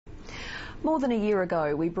More than a year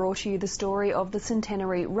ago, we brought you the story of the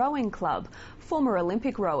Centenary Rowing Club. Former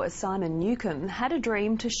Olympic rower Simon Newcombe had a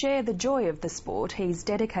dream to share the joy of the sport he's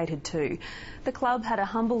dedicated to. The club had a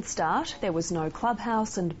humble start. There was no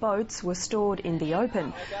clubhouse and boats were stored in the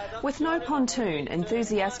open. With no pontoon,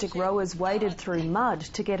 enthusiastic rowers waded through mud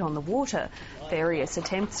to get on the water. Various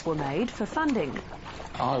attempts were made for funding.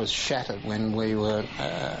 I was shattered when we were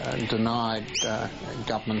denied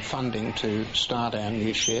government funding to start our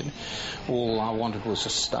new shed. All I wanted was a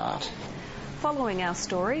start. Following our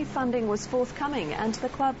story, funding was forthcoming and the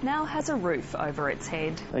club now has a roof over its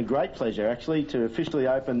head. A great pleasure actually to officially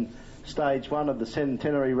open stage 1 of the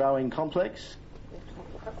Centenary Rowing Complex.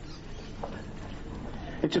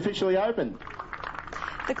 It's officially open.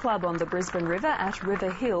 The club on the Brisbane River at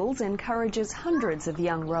River Hills encourages hundreds of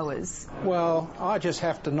young rowers. Well, I just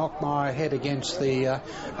have to knock my head against the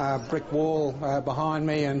brick wall behind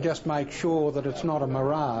me and just make sure that it's not a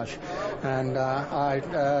mirage. And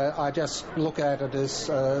I just look at it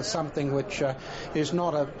as something which is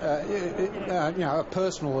not a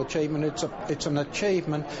personal achievement. It's an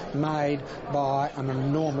achievement made by an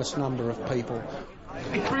enormous number of people.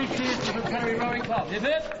 3 cheers to the Centenary Rowing Club. Is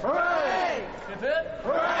it? Hooray! Is it?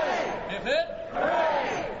 Hooray! Is it?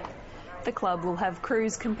 Hooray! The club will have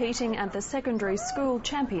crews competing at the Secondary School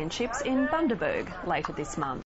Championships in Bundaberg later this month.